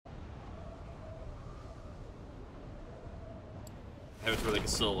have it where they can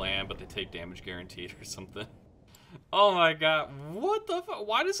still land, but they take damage guaranteed or something. Oh my god, what the fuck?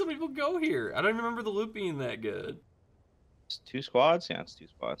 Why do some people go here? I don't even remember the loot being that good. It's 2 squads? Yeah, it's 2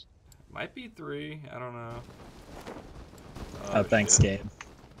 squads. Might be 3, I don't know. Oh, thanks, shit. Gabe.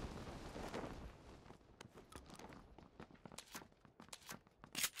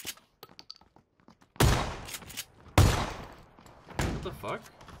 What the fuck?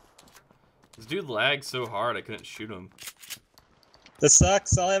 This dude lagged so hard I couldn't shoot him. This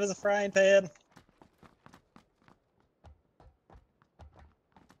sucks. All I have is a frying pan.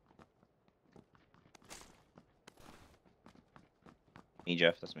 Me,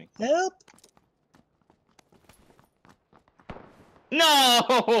 Jeff, that's me. Help!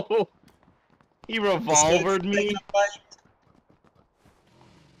 No! He revolvered me.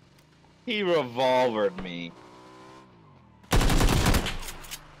 He revolvered me.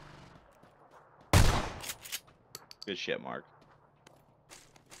 Good shit, Mark.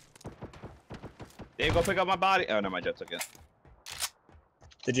 Dave, go pick up my body. Oh no, my jet took it.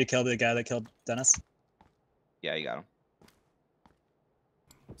 Did you kill the guy that killed Dennis? Yeah, you got him.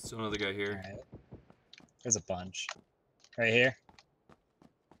 Still another guy here. Alright. There's a bunch. Right here.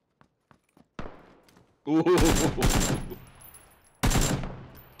 Ooh.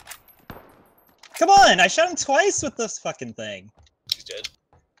 Come on! I shot him twice with this fucking thing. He's dead.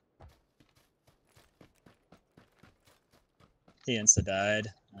 He insta-died.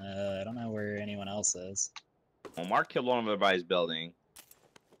 I don't know where anyone else is. Well, Mark killed one of them by his building.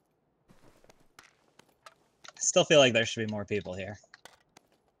 I still feel like there should be more people here.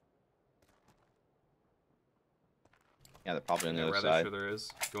 Yeah, they're probably on the Yeah, other rather side. sure there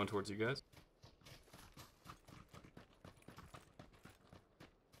is. Going towards you guys.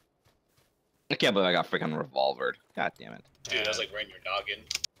 I can't believe I got freaking revolvered. God damn it. Dude, that was like right in your noggin.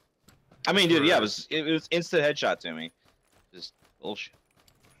 I mean, dude, yeah, it was instant headshot to me. Just bullshit.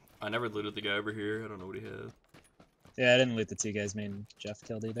 I never looted the guy over here. I don't know what he has. Yeah, I didn't loot the 2 guys me and Jeff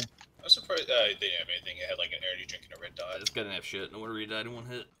killed either. I was surprised they didn't have anything. It had like an energy drink and a red I dot. just didn't have shit. No wonder he died in 1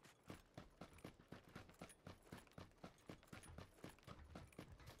 hit.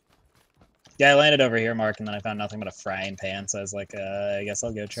 Yeah, I landed over here, Mark, and then I found nothing but a frying pan, so I was like, I guess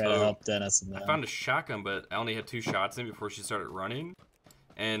I'll go try to So, help Dennis. And I found a shotgun, but I only had 2 shots in before she started running.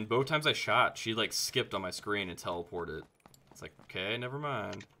 And both times I shot, she like skipped on my screen and teleported. It's like, okay, never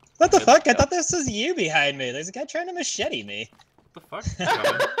mind. What the fuck? I thought this was you behind me. There's a guy trying to machete me. What the fuck?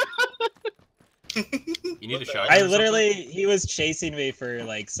 You need a shotgun? I or something? literally, he was chasing me for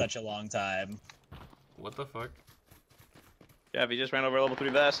like such a long time. What the fuck? Jeff, he just ran over a level 3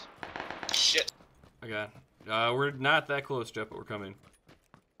 vest. Shit. Okay. We're not that close, Jeff, but we're coming.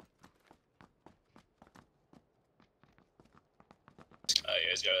 You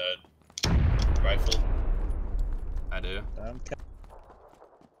guys got a rifle? I do. Okay.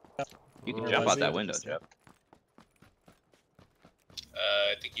 You can Oh, jump was out that he? window, Jeff.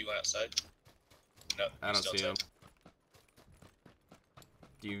 I think you went outside. No, I don't still see him. outside.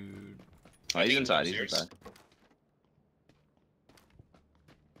 Dude. Oh, he's think inside. He's upstairs. inside.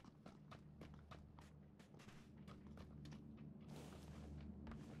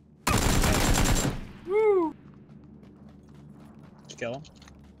 Woo! Did you kill him?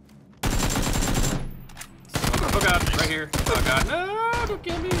 Oh god, right here. Oh god, no! Don't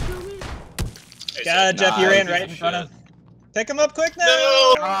kill me, kill me. Hey, God, so- Jeff, you Nah, ran piece right of in front shit. of. Pick him up quick now!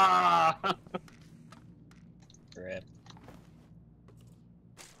 No! Ah! Rip.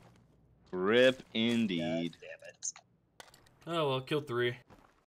 Rip God indeed. damn it. Oh well, killed 3.